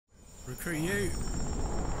Recruit you.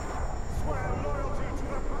 Swear loyalty to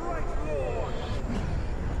the great lord.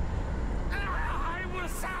 I will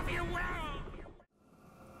serve you well.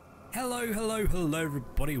 Hello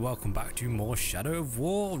everybody, welcome back to more Shadow of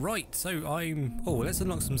War. Right, so let's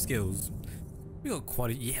unlock some skills. We got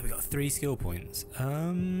we got 3 skill points.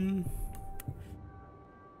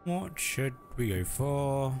 What should we go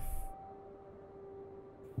for?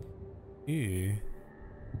 Ooh.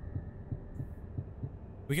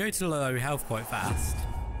 We go to low health quite fast.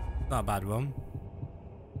 Not a bad one.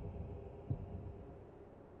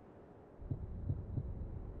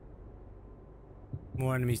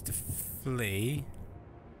 More enemies to flee.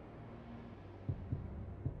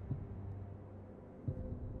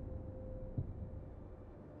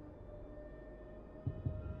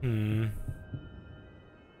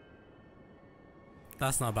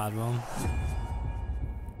 That's not a bad one.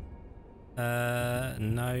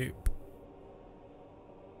 Nope.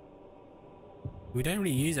 We don't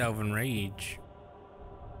really use Elven Rage.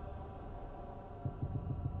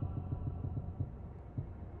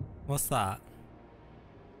 What's that?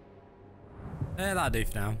 That'll do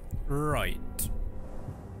for now. Right.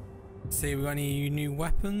 See, we got any new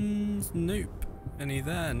weapons? Nope. Any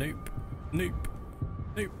there? Nope. Nope.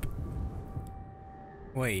 Nope.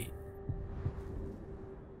 Wait.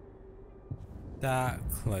 Dark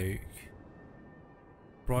Cloak.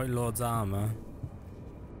 Bright Lord's Armor.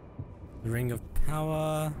 The Ring of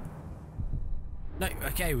Power. No,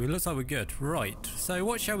 okay, it looks like we're good. Right, so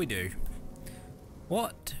what shall we do?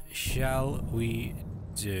 What shall we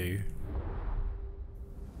do?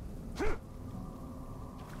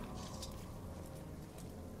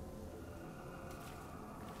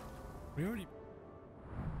 We already...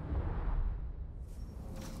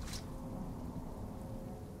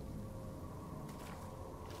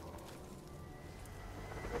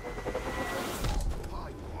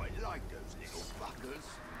 I quite like those little fuckers.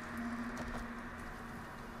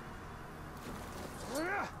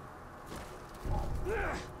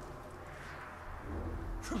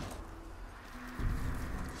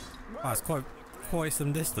 That's quite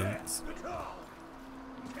some distance.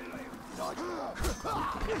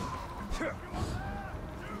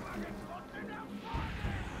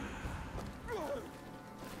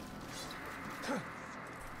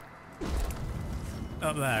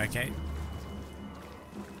 Up there, okay.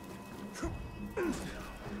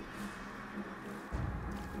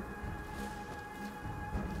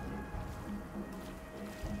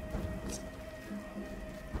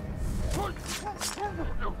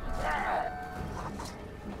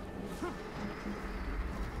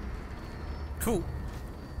 Cool.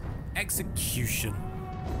 Execution.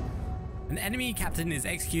 An enemy captain is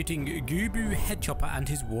executing Gubu Headchopper and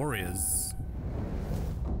his warriors.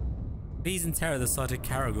 Please interrogate the sight of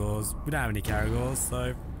Caragors. We don't have any Caragors,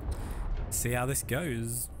 so see how this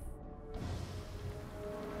goes.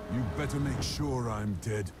 You better make sure I'm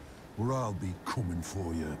dead, or I'll be coming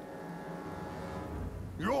for you.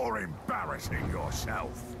 You're embarrassing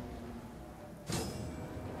yourself.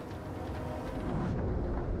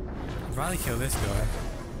 I'd rather kill this guy.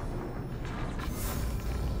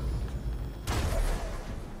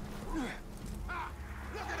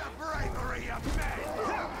 Look at the bravery of men.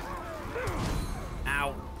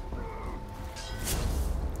 Ow.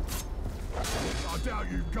 I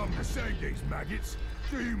doubt you've come to save these maggots.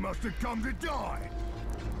 You must have come to die.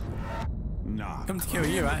 Nah. Come to kill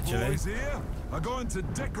you, actually. Boys here are going to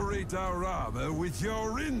decorate our armor with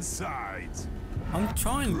your insides. I'm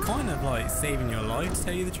trying kind of like saving your life, to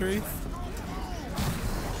tell you the truth.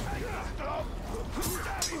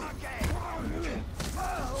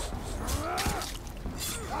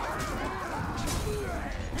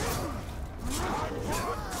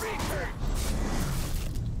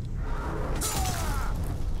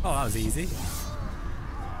 Oh, that was easy.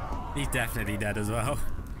 He's definitely dead as well.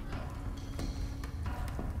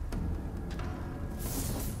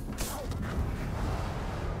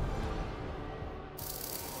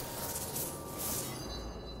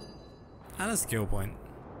 And a skill point.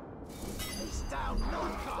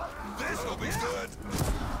 This'll be good.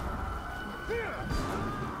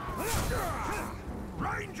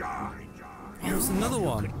 Ranger! Here's another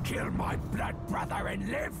one. Could kill my blood brother and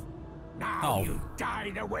live. Now you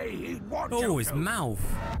die the way he wants you Oh, his to. mouth.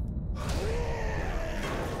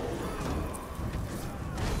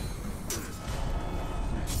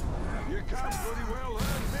 You can't pretty well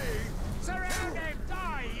hurt me. Surround him,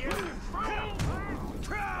 die, you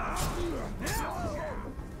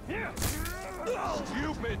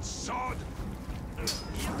Stupid sod.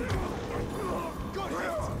 Good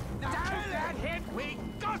hit. Down that hit, we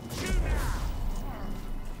got you now.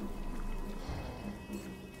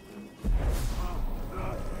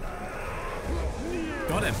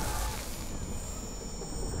 Got him.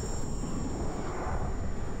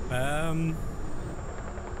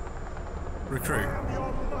 Recruit.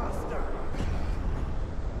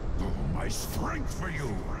 My strength for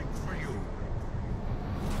you.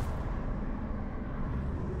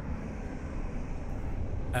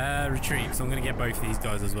 Retreat, so I'm gonna get both of these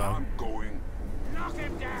guys as well. I'm going. Knock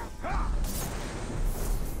him down.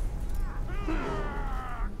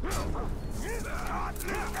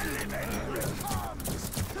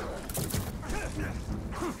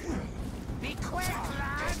 Be quick,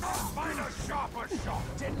 lads! Find a sharper shot!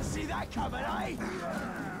 Didn't see that coming, eh?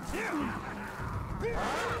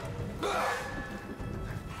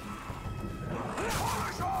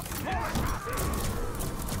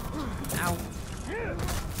 Ow.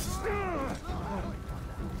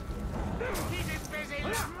 Keep it busy!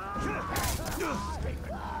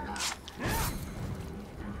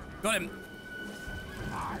 Got him.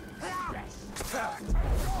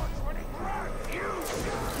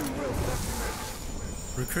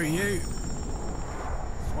 Recruit you.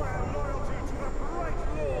 Swear loyalty to the Great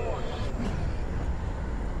Lord!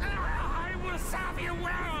 I will serve you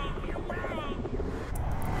well!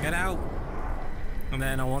 Get out. And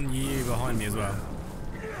then I want you behind me as well.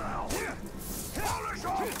 Polish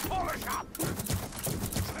off! Polish up!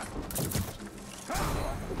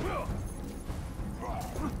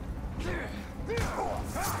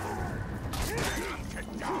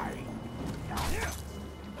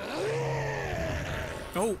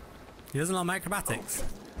 Oh, he doesn't like acrobatics.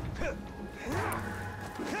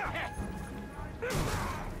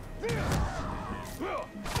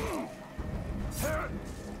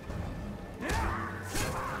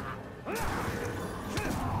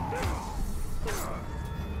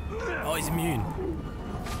 Oh, he's immune.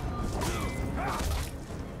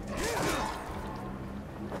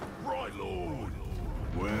 Right, Lord.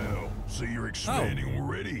 Well, so you're expanding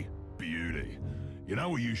already? Beauty. You know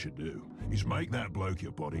what you should do? Is make that bloke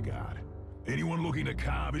your bodyguard. Anyone looking to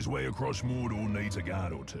carve his way across Mordor needs a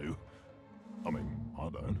guard or two. I mean, I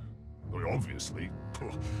don't. I mean, obviously.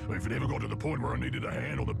 If it ever got to the point where I needed a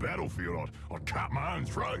hand on the battlefield, I'd cut my own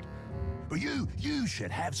throat. But you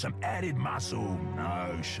should have some added muscle.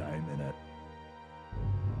 No shame in it.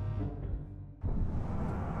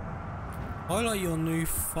 Highlight your new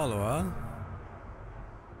follower.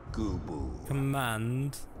 Google.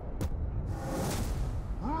 Command.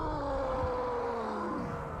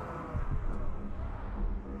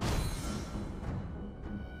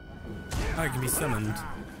 Oh, it can be summoned.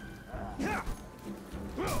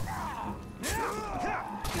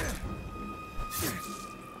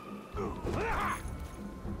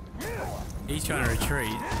 He's trying to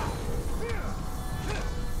retreat.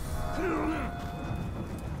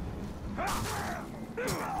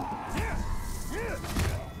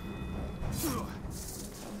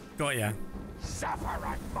 Got ya. Suffer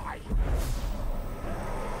at my.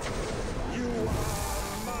 You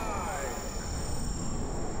are mine.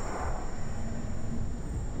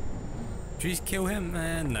 Did you just kill him?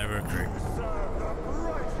 No, recruit. Serve the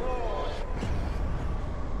bright Lord.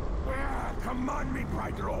 Command me,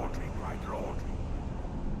 bright Lord.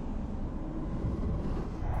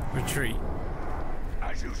 Retreat.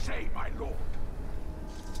 As you say, my lord.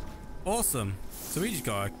 Awesome. So we just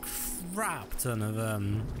got a crap ton of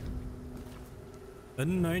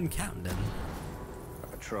unknown captain. A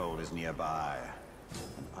patrol is nearby,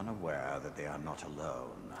 and unaware that they are not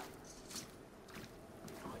alone.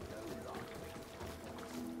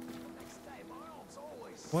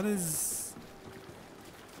 What is...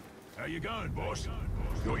 How you going, boss?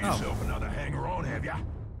 Got yourself another hanger-on, have ya?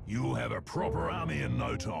 You'll have a proper army in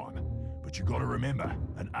no time. But you gotta remember,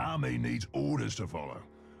 an army needs orders to follow.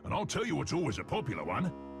 And I'll tell you what's always a popular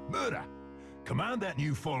one. Murder. Command that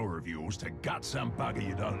new follower of yours to gut some bugger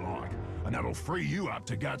you don't like, and that'll free you up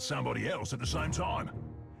to gut somebody else at the same time.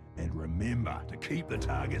 And remember to keep the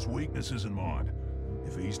target's weaknesses in mind.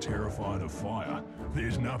 If he's terrified of fire,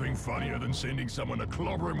 there's nothing funnier than sending someone to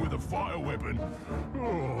clobber him with a fire weapon.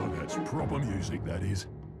 Oh, that's proper music, that is.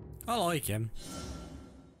 I like him.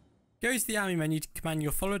 Go to the army menu to command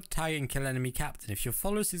your follower to target and kill enemy captain. If your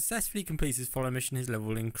follower successfully completes his follow mission, his level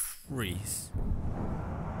will increase.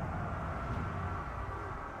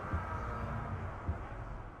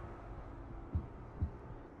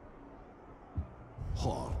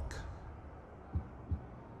 Hawk.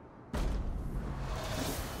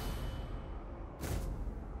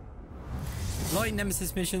 Like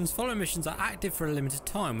Nemesis missions, follow missions are active for a limited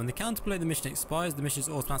time. When the counter below the mission expires, the mission is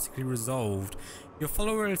automatically resolved. Your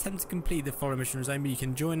follower will attempt to complete the follow mission zone, but you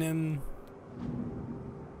can join him.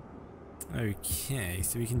 Okay,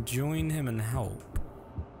 so we can join him and help.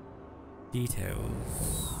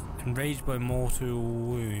 Details. Enraged by mortal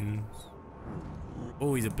wounds.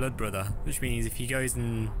 Oh, he's a blood brother, which means if he goes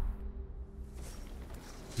and...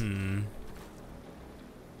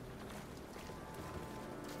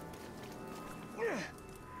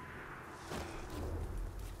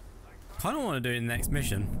 Kind of want to do it in the next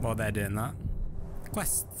mission while they're doing that.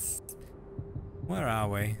 Quests. Where are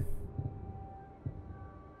we?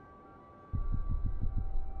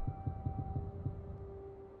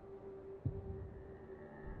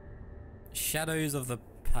 Shadows of the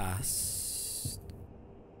Past.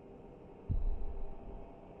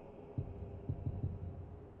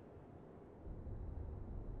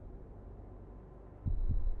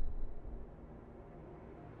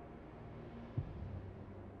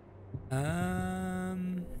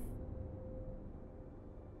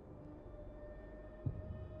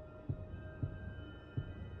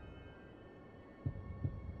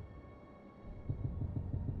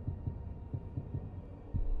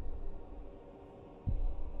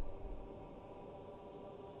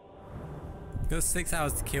 Got 6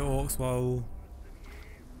 hours to kill orcs while...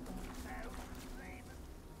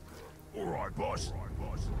 Alright, boss.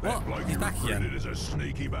 What? That bloke He's you back again. recruited is a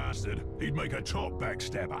sneaky bastard. He'd make a top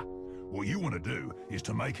backstabber. What you want to do is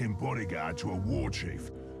to make him bodyguard to a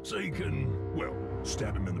warchief, so you can, well,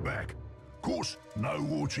 stab him in the back. Of course, no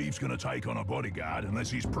warchief's gonna take on a bodyguard unless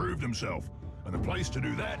he's proved himself, and the place to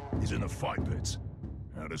do that is in the fight pits.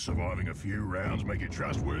 How does surviving a few rounds make it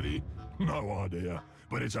trustworthy? No idea,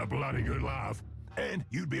 but it's a bloody good laugh. And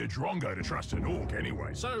you'd be a drongo to trust an orc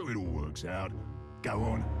anyway, so it all works out. Go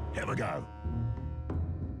on, have a go.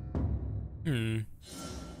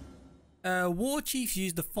 Warchiefs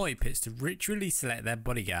use the fight pits to ritually select their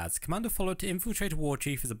bodyguards. Commander followed to infiltrate a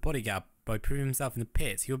warchief as a bodyguard by proving himself in the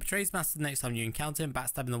pits. He will betray his master the next time you encounter him,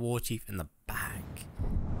 backstabbing the warchief in the back.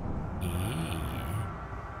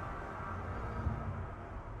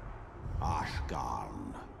 Ashgarn.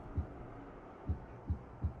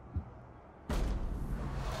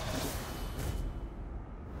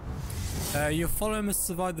 Your follower must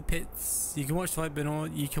survive the pits. You can watch fight, but in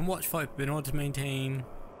order to maintain.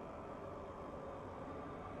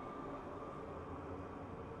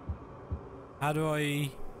 How do I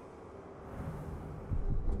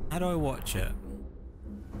watch it?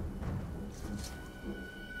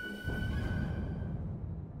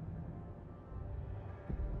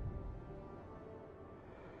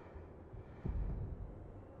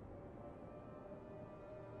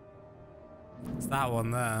 It's that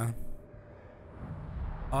one there.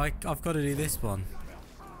 I've got to do this one.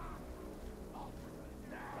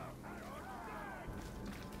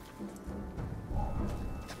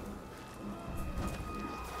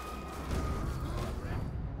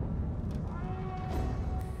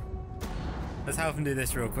 Let's help him do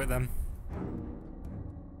this real quick then.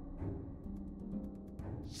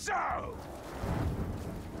 So,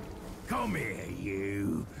 come here,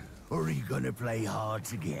 you. Or are you gonna play hard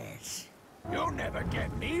to get? You'll never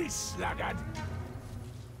get me, sluggard.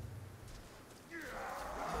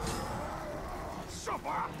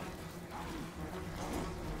 Supper.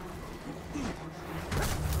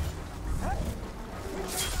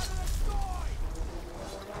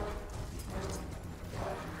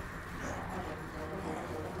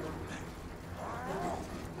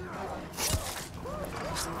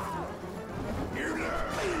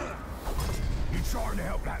 Trying to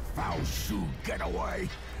help that foul shoe get away?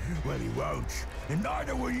 Well, he won't, and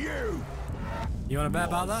neither will you. You want to bet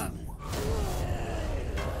about that?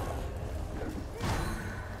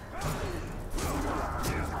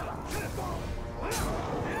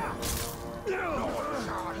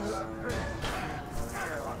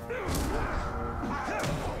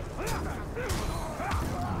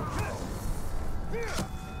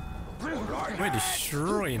 We're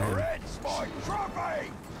destroying him. It's my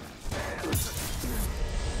trophy!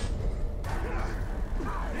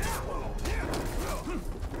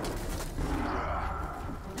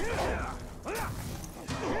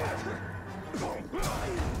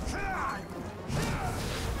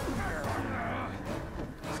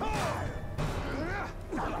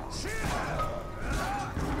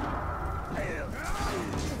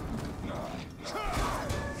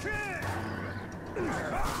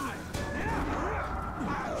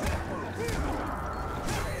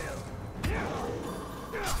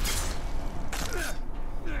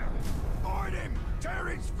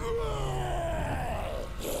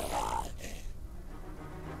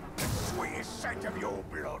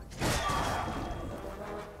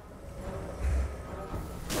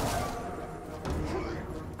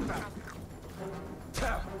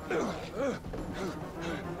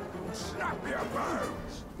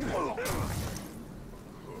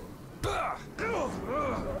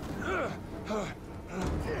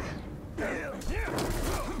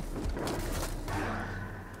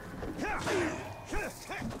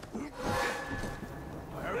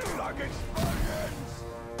 experience!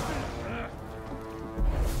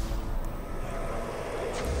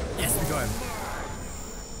 Yes, we got him.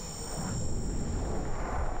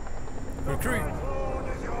 Recruit. Lord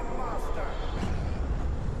is your master.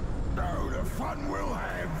 Oh, the fun we'll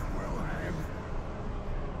have.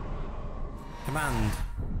 Command.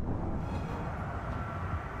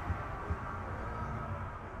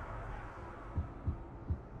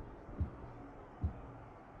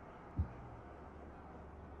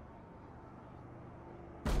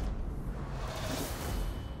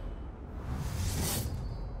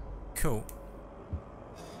 Cool.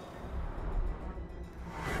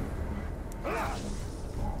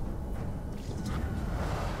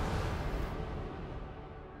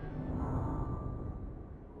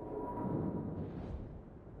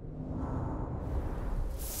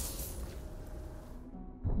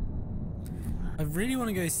 I really want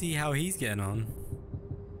to go see how he's getting on.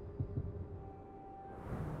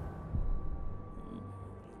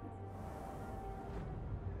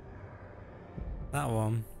 That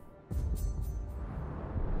one.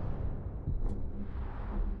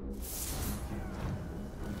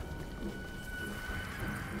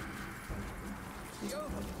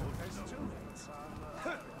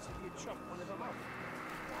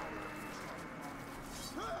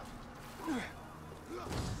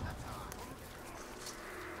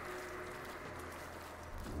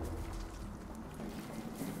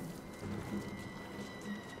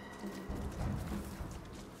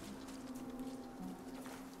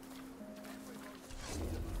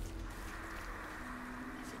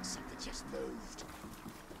 Something just moved.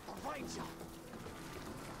 A ranger.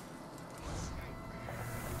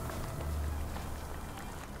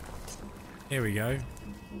 Here we go.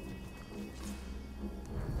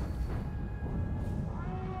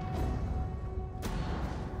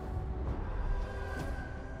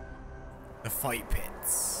 The fight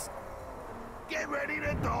pits. Get ready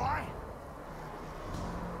to die.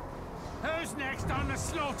 Who's next on the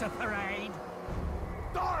slaughter parade?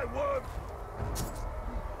 Die, worm.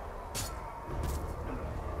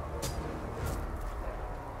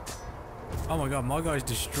 Oh my god, my guy's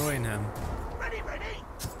destroying him. Ready, ready.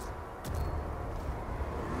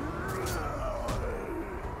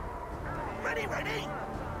 Ready, ready.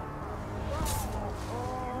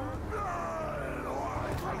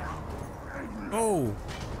 Oh!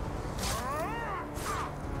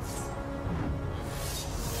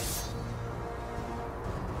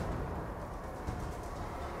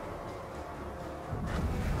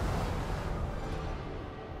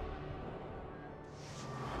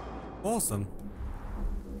 Awesome.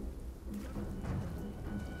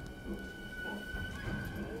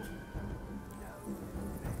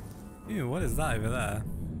 Ew, what is that over there?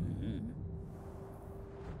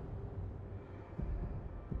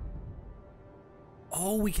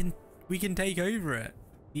 Oh, we can take over it.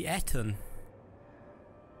 The Eton.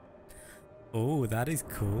 Oh, that is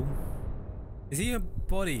cool. Is he a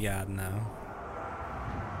bodyguard now?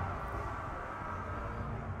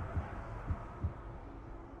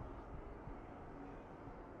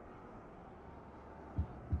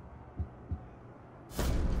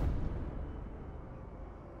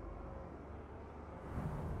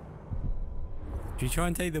 Should we try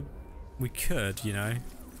and take the... We could, you know.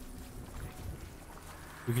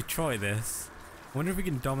 We could try this. I wonder if we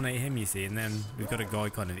can dominate him, you see, and then we've got a guy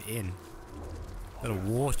kind of in. Got a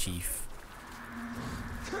Warchief.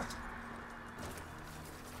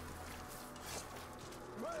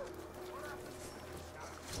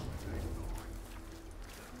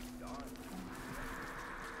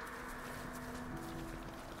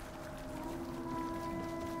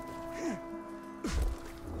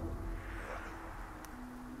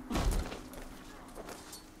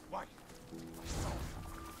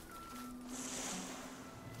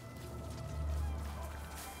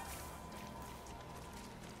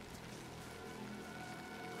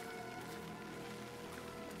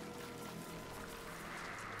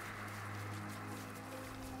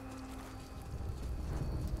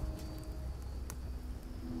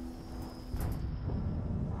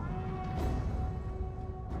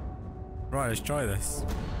 Right, let's try this.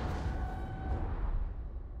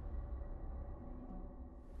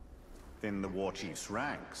 Thin the Warchief's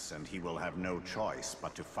ranks, and he will have no choice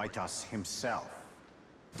but to fight us himself.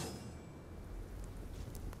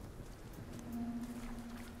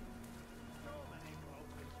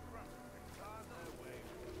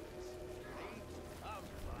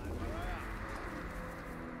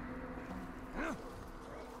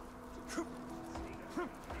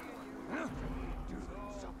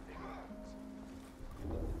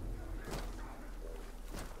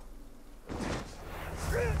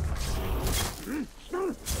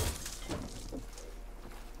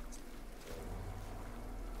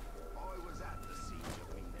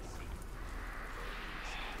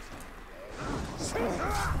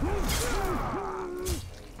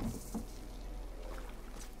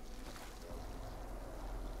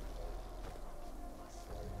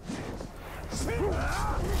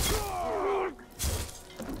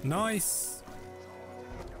 Nice.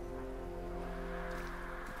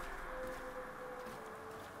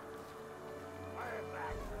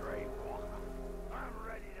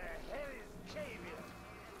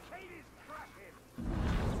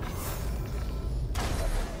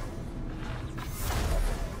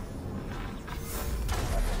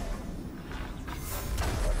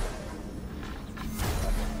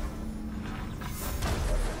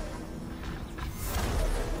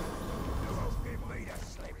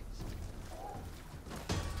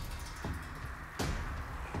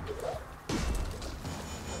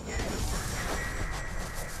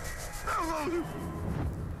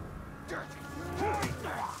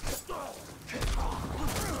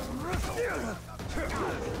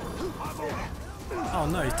 Oh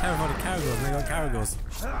no, he's terrified of Caragors and they got Caragors.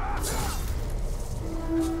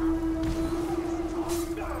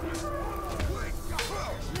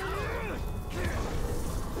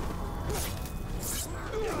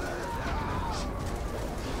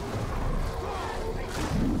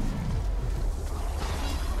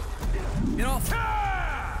 Get off!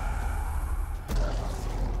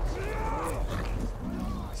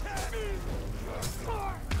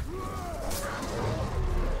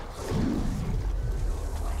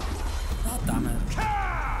 Oh, damn it.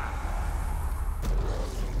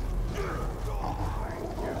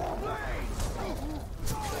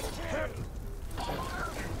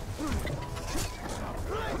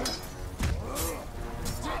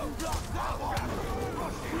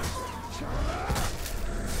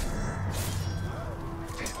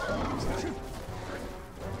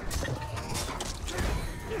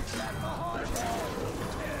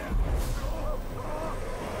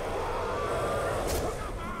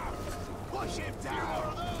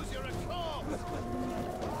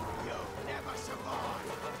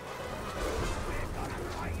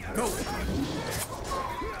 Go!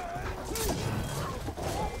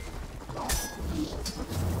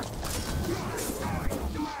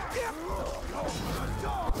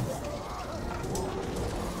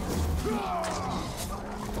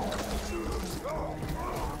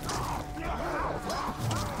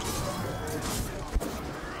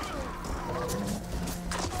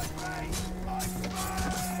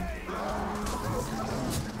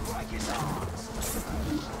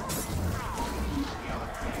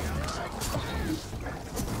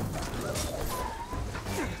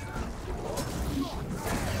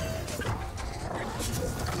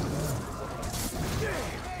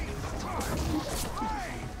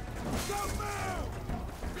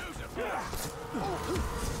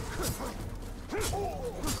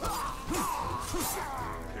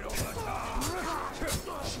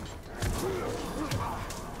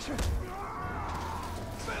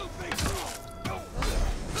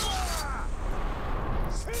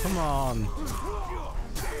 Come on.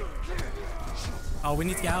 Oh, we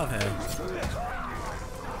need to get out of here.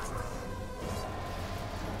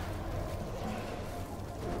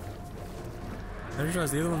 I just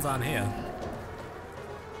realized the other ones aren't here.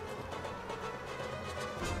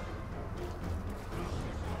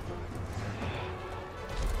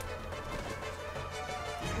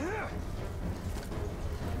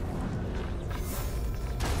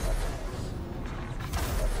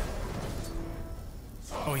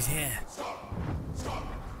 Oh, he's here.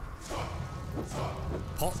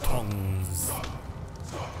 Hot tongs.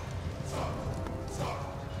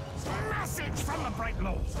 Message from the Bright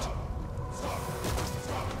Lord.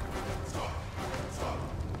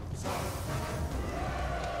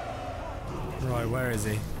 Right, where is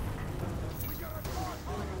he?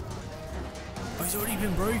 Oh, he's already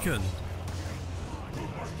been broken.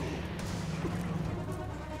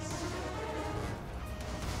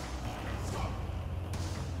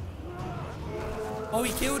 Oh,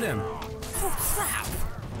 he killed him. Oh, crap.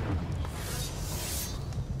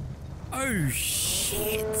 Oh,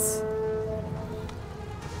 shit.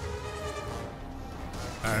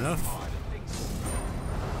 Fair enough.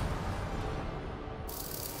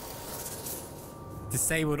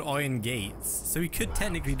 Disabled iron gates. So we could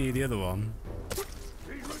technically do the other one.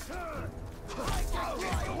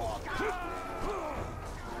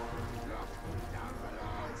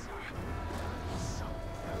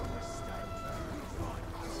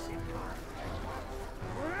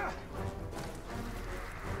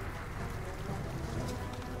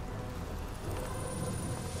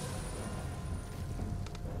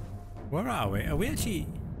 Where are we? Are we actually...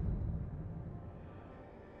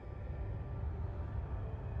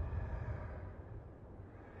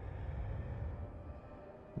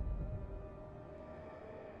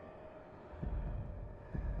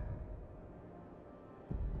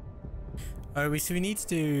 Oh, so we need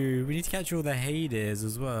to catch all the Hades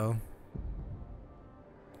as well.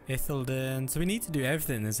 Ithelden. So we need to do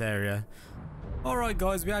everything in this area. Alright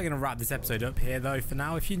guys, we are going to wrap this episode up here though for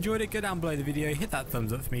now. If you enjoyed it, go down below the video, hit that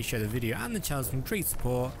thumbs up for me, share the video and the channel some great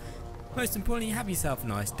support. Most importantly, have yourself a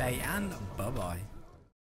nice day and bye bye.